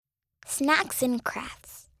Snacks and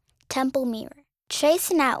crafts. Temple mirror.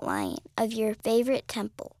 Trace an outline of your favorite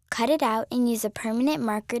temple. Cut it out and use a permanent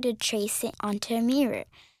marker to trace it onto a mirror.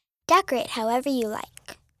 Decorate however you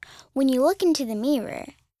like. When you look into the mirror,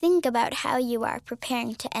 think about how you are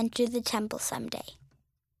preparing to enter the temple someday.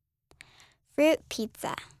 Fruit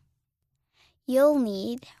pizza. You'll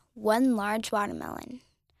need 1 large watermelon,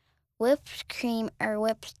 whipped cream or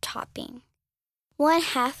whipped topping,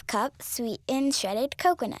 1/2 cup sweetened shredded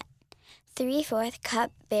coconut, 3/4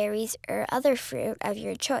 cup berries or other fruit of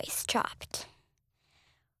your choice chopped.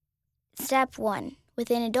 Step 1. With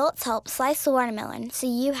an adult's help, slice the watermelon so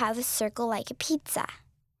you have a circle like a pizza.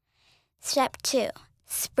 Step 2.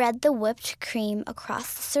 Spread the whipped cream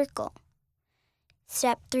across the circle.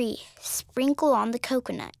 Step 3. Sprinkle on the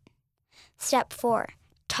coconut. Step 4.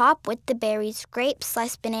 Top with the berries, grapes,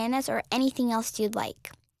 sliced bananas, or anything else you'd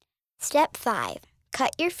like. Step 5.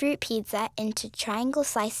 Cut your fruit pizza into triangle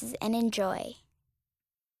slices and enjoy.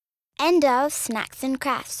 End of Snacks and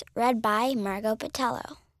Crafts, read by Margot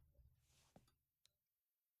Patello.